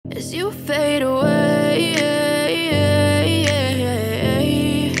as you fade away,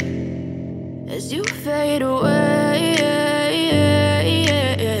 as you fade away.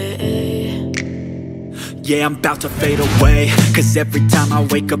 Yeah, I'm about to fade away, cause every time I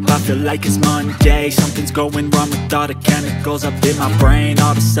wake up I feel like it's Monday. Something's going wrong with all the chemicals up in my brain.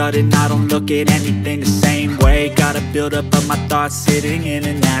 All of a sudden I don't look at anything the same way. Gotta build up of my thoughts sitting in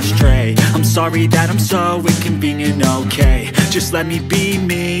an ashtray. I'm sorry that I'm so inconvenient, okay. Just let me be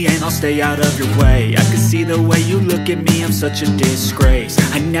me and I'll stay out of your way. I can see the way you look at me, I'm such a disgrace.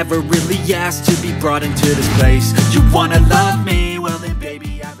 I never really asked to be brought into this place. You wanna love me? Well then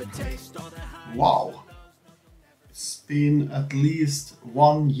baby I have a taste. Wow. It's been at least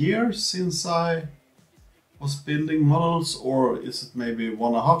 1 year since I was building models, or is it maybe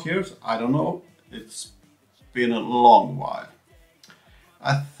 1.5 years? I don't know. It's been a long while.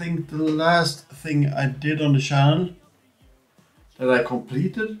 I think the last thing I did on the channel that I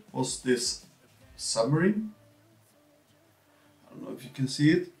completed was this submarine. I don't know if you can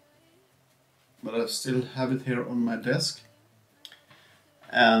see it, but I still have it here on my desk.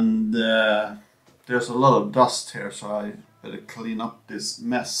 And there's a lot of dust here, so I better clean up this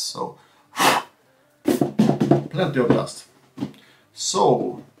mess. So plenty of dust.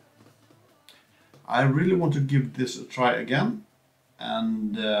 So I really want to give this a try again,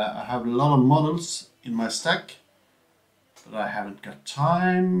 and I have a lot of models in my stack, but I haven't got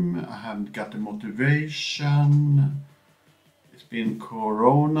time, I haven't got the motivation. It's been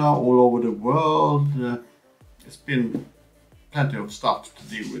Corona all over the world. It's been plenty of stuff to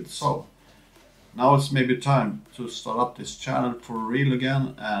deal with, so now it's maybe time to start up this channel for real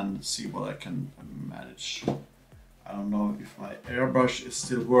again and see what I can manage. I don't know if my airbrush is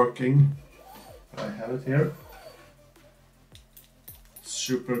still working, but I have it here.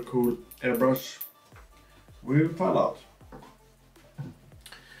 Super cool airbrush. We'll find out.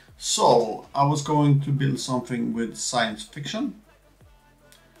 So I was going to build something with science fiction.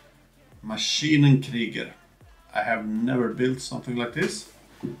 Mashinen Krieger. I have never built something like this.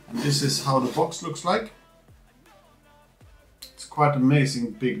 And this is how the box looks like. It's quite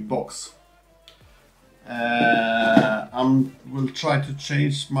amazing big box. I will try to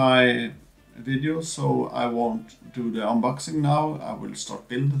change my video, so I won't do the unboxing now. I will start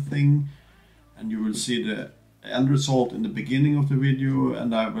build the thing, and you will see the end result in the beginning of the video,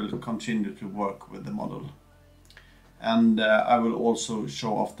 and I will continue to work with the model. And I will also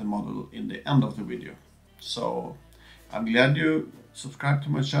show off the model in the end of the video. So I'm glad you subscribe to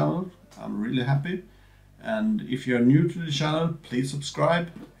my channel. I'm really happy. And if you're new to the channel, please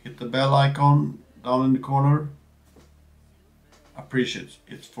subscribe, hit the bell icon down in the corner. Appreciate it.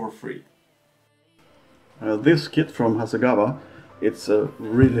 It's for free. This kit from Hasegawa, it's a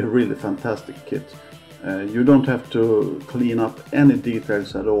really fantastic kit. You don't have to clean up any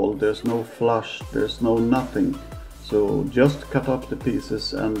details at all. There's no flush, there's no nothing. So just cut up the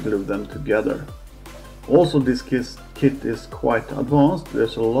pieces and glue them together. Also, this kit is quite advanced.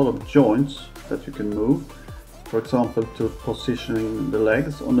 There's a lot of joints that you can move. For example, to positioning the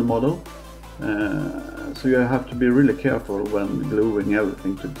legs on the model. So you have to be really careful when gluing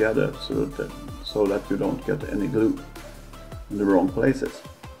everything together so that you don't get any glue in the wrong places.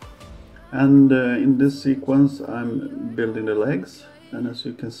 And in this sequence I'm building the legs, and as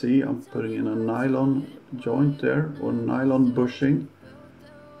you can see I'm putting in a nylon joint there, or nylon bushing.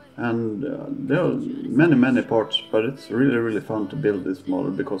 And there are many parts, but it's really fun to build this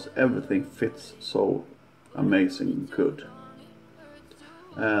model because everything fits so amazing good.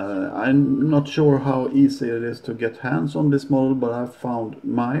 I'm not sure how easy it is to get hands on this model, but I found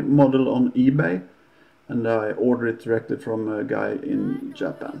my model on eBay and I ordered it directly from a guy in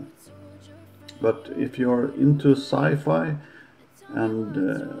Japan. But if you're into sci-fi,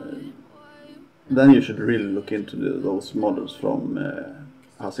 and then you should really look into those models from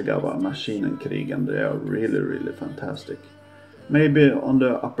Hasegawa, Mashinen Krieger, and they are really fantastic. Maybe on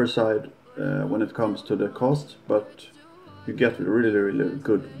the upper side when it comes to the cost, but you get really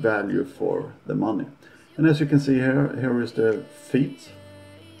good value for the money. And as you can see here is the feet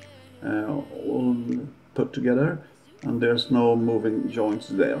all put together, and there's no moving joints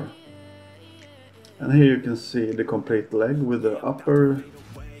there. And here you can see the complete leg with the upper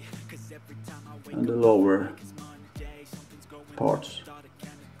and the lower parts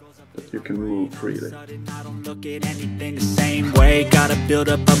that you can move freely. I don't look at anything the same way. Gotta build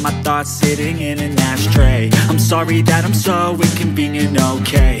up of my thoughts sitting in an ashtray. I'm sorry that I'm so inconvenient,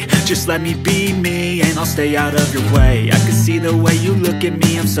 okay. Just let me be me and I'll stay out of your way. I can see the way you look at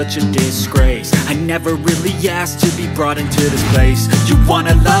me, I'm such a disgrace. I never really asked to be brought into this place. You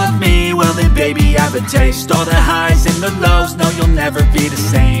wanna love me? Well then baby have a taste. All the highs and the lows, no you'll never be the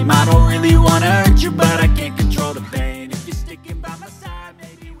same. I don't really wanna hurt you but I can't control the pain. If you're sticking by my side,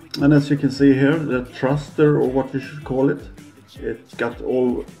 maybe we can... And as you can see here, the thruster, or what you should call it, it's got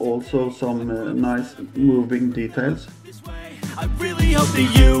also some nice moving details. I really hope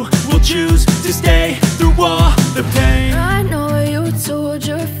that you will choose to stay through all the pain. I know you told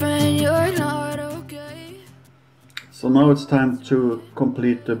your friend you're not okay. So now it's time to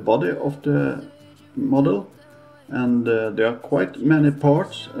complete the body of the model, and there are quite many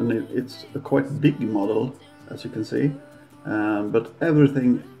parts, and it's a quite big model as you can see, but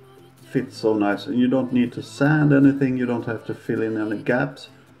everything fits so nice, and you don't need to sand anything, you don't have to fill in any gaps,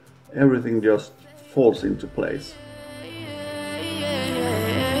 everything just falls into place.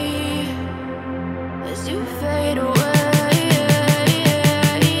 As you fade away,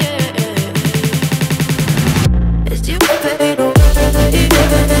 as you fade away, as you fade away.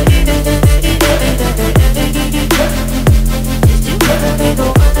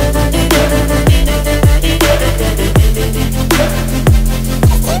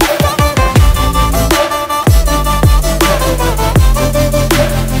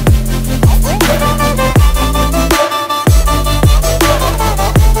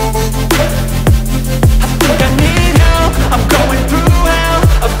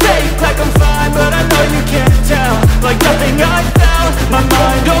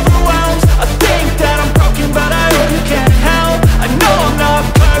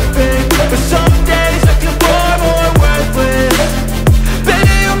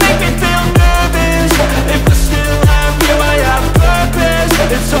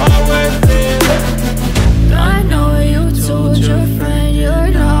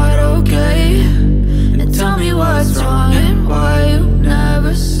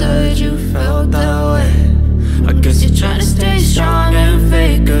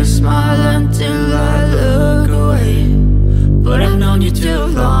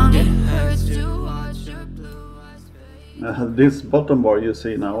 This bottom bar you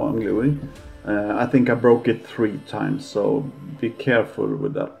see now I'm gluing, I think I broke it 3 times, so be careful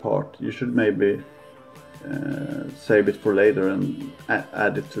with that part. You should maybe save it for later and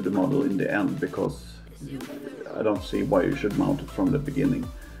add it to the model in the end, because I don't see why you should mount it from the beginning.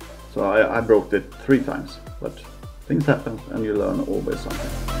 So I broke it 3 times, but things happen and you learn always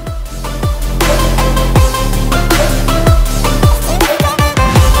something.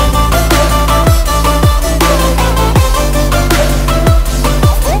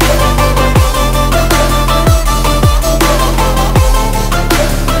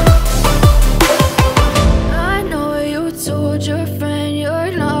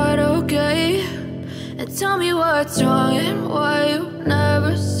 What's wrong and why you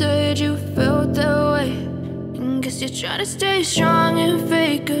never said you felt that way? And guess you're trying to stay strong and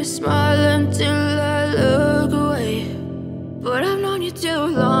fake a smile until I look away. But I've known you too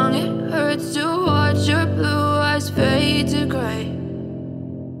long, it hurts to watch your blue eyes fade to gray.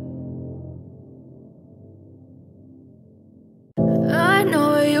 I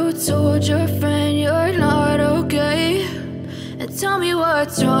know you told your friend you're not okay, and tell me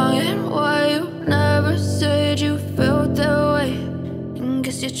what's wrong and why you never said you felt that way. And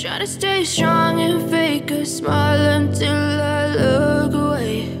guess you're trying to stay strong and fake a smile until I look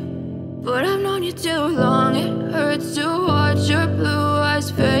away. But I've known you too long, it hurts to watch your blue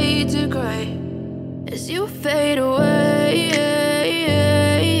eyes fade to gray. As you fade away,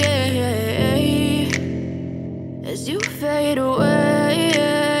 as you fade away.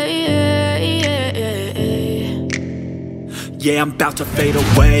 Yeah, I'm about to fade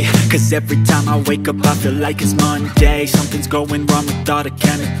away, cause every time I wake up I feel like it's Monday. Something's going wrong with all the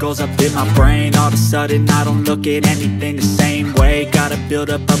chemicals up in my brain. All of a sudden I don't look at anything the same way. Got a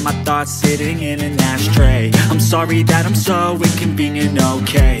buildup of my thoughts sitting in an ashtray. I'm sorry that I'm so inconvenient,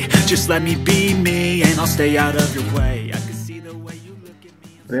 okay. Just let me be me and I'll stay out of your way. I can see the way you look at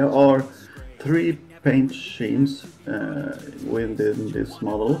me. There are 3 paint schemes within this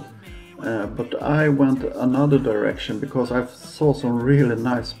model. But I went another direction because I saw some really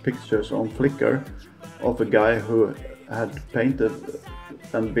nice pictures on Flickr of a guy who had painted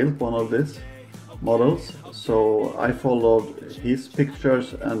and built one of these models. So I followed his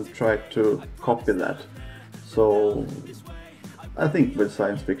pictures and tried to copy that. So I think with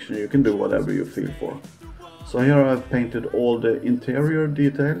science fiction you can do whatever you feel for. So here I've painted all the interior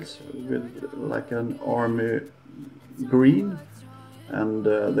details with like an army green. And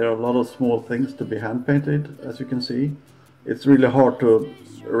there are a lot of small things to be hand painted, as you can see. It's really hard to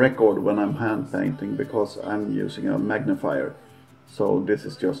record when I'm hand painting because I'm using a magnifier. So this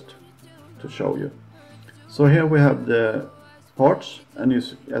is just to show you. So here we have the parts, and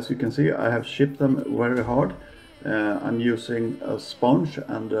as you can see, I have shipped them very hard. I'm using a sponge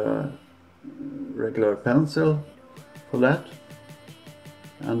and a regular pencil for that,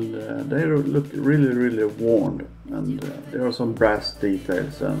 and they look really worn, and there are some brass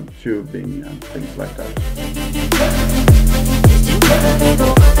details and tubing and things like that.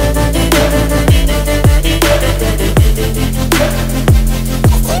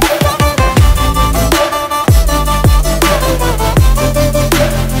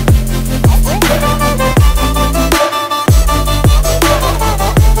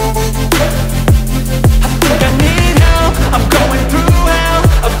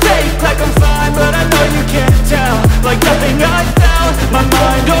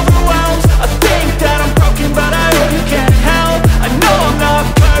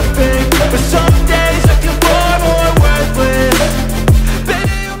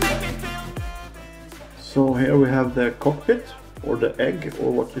 So here we have the cockpit, or the egg,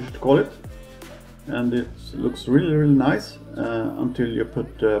 or what you should call it, and it looks really nice until you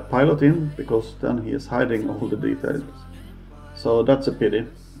put the pilot in, because then he is hiding all the details. So that's a pity.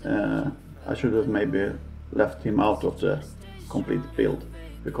 I should have maybe left him out of the complete build,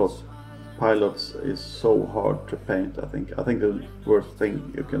 because pilots is so hard to paint. I think the worst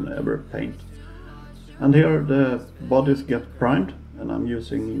thing you can ever paint. And here the bodies get primed, and I'm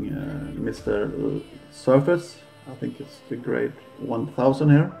using Mr. Surface. I think it's the grade 1000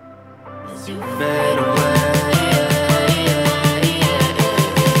 here. As you fade away,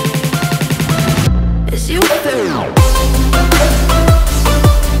 as you fade.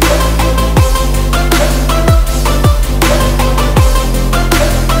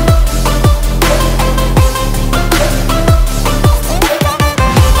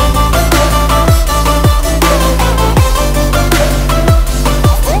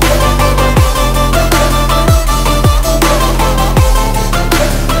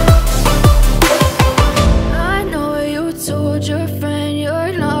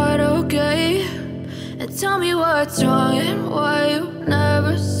 Tell me what's wrong and why you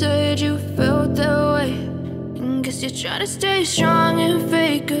never said you felt that way. Guess you're trying to stay strong and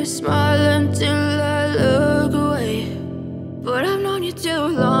fake a smile until I look away. But I've known you too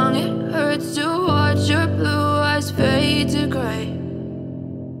long, it hurts to watch your blue eyes fade to gray.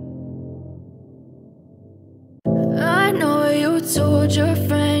 I know you told your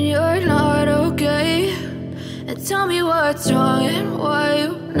friend you're not okay, and tell me what's wrong and why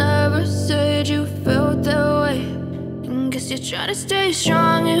you never said you felt that way. Guess you're trying to stay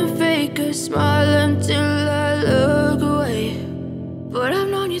strong and fake a smile until I look away. But I've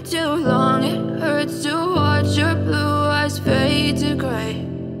known you too long, it hurts to watch your blue eyes fade to gray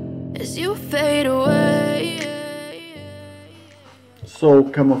as you fade away. So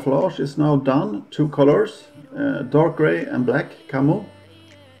camouflage is now done, 2 colors, dark gray and black camo,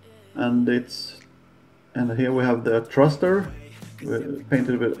 and here we have the thruster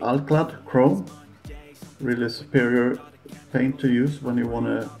painted with Alclad chrome. Really superior paint to use when you want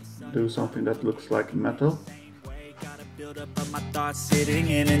to do something that looks like metal. My thoughts sitting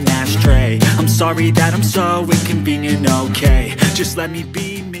in an ashtray. I'm sorry that I'm so inconvenient, okay? Just let me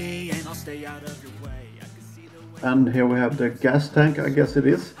be me and I'll stay out of your way. And here we have the gas tank, I guess it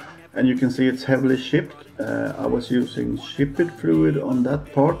is. And you can see it's heavily shipped. I was using shipped fluid on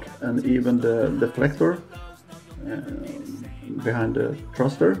that part, and even the deflector behind the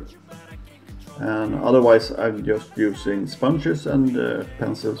thruster. And otherwise I'm just using sponges and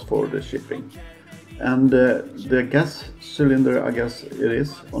pencils for the shipping. And the gas cylinder, I guess it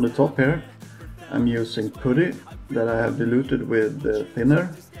is, on the top here, I'm using putty that I have diluted with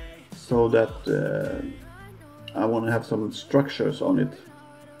thinner, so that I want to have some structures on it.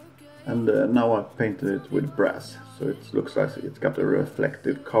 And now I've painted it with brass, so it looks like it's got a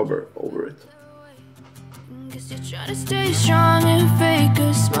reflective cover over it. Guess you're trying to stay strong and fake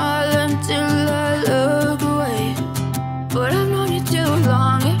a smile until I look away. But I've known you too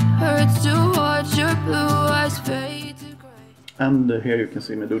long, it hurts to watch your blue eyes fade to gray. And here you can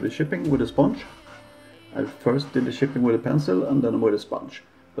see me do the shipping with a sponge. I first did the shipping with a pencil and then with a sponge.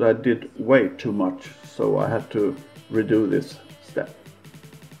 But I did way too much, so I had to redo this step.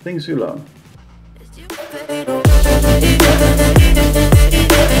 Things you learn. As you fade away.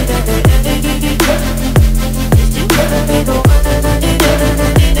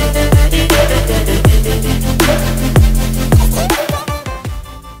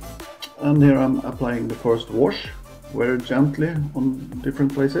 And here I'm applying the first wash very gently on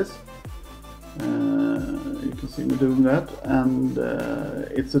different places. you can see me doing that, and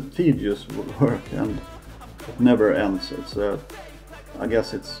it's a tedious work and it never ends. It's I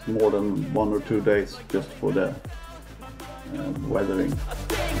guess it's more than 1 or 2 days just for the weathering.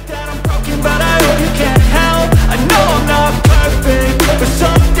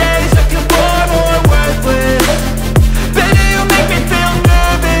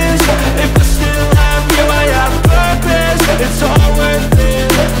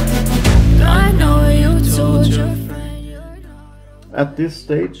 At this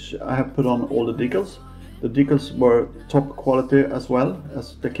stage I have put on all the decals. The decals were top quality as well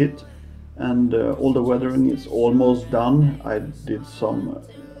as the kit, and all the weathering is almost done. I did some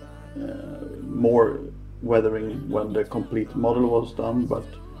more weathering when the complete model was done, but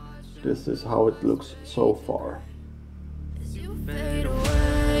this is how it looks so far.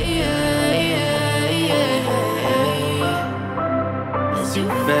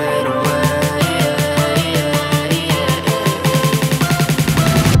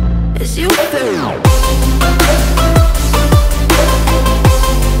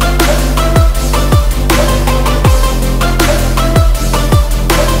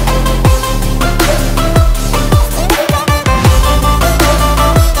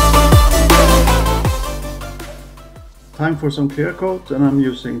 Time for some clear coat, and I'm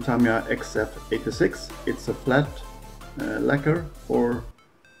using Tamiya XF86. It's a flat lacquer or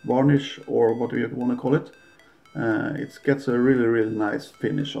varnish, or what do you want to call it. It gets a really nice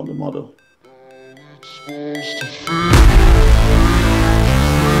finish on the model.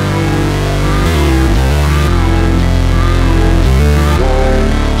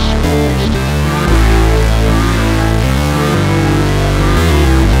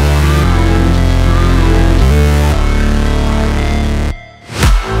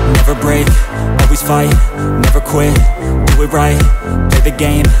 Never break, always fight, never quit, do it right, play the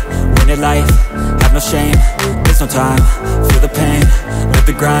game, win it life, have no shame, there's no time, feel the pain, live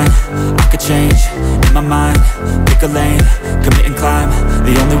the grind, I could change, in my mind, pick a lane, commit and climb,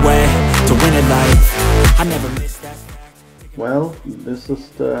 the only way to win it life, I never miss that. Well, this is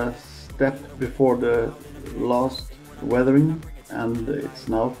the step before the last weathering, and it's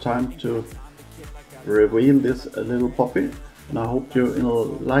now time to reveal this little puppy. And I hope you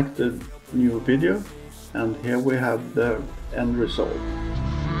like the new video, and here we have the end result.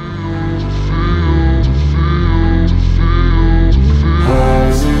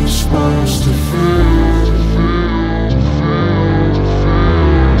 How's it supposed to feel?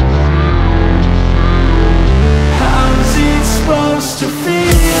 How's it supposed to feel?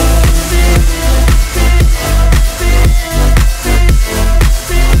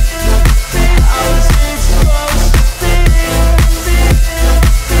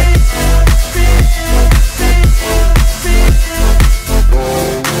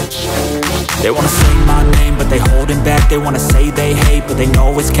 They wanna say my name, but they holding back. They wanna say they hate, but they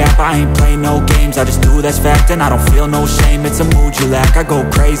know it's cap. I ain't play no games, I just do that's fact. And I don't feel no shame, it's a mood you lack. I go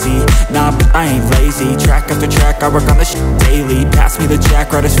crazy, nah, but I ain't lazy. Track after track, I work on this shit daily. Pass me the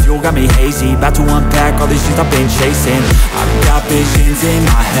jack, right as fuel, got me hazy. About to unpack all these things I've been chasing. I've got visions in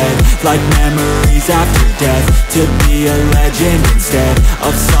my head, like memories after death. To be a legend instead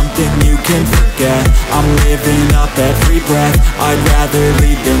of something you can forget. I'm living up every breath, I'd rather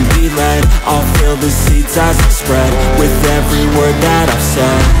lead than be led. I'll fill the seats as I spread with every word that I've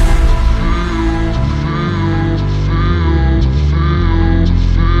said.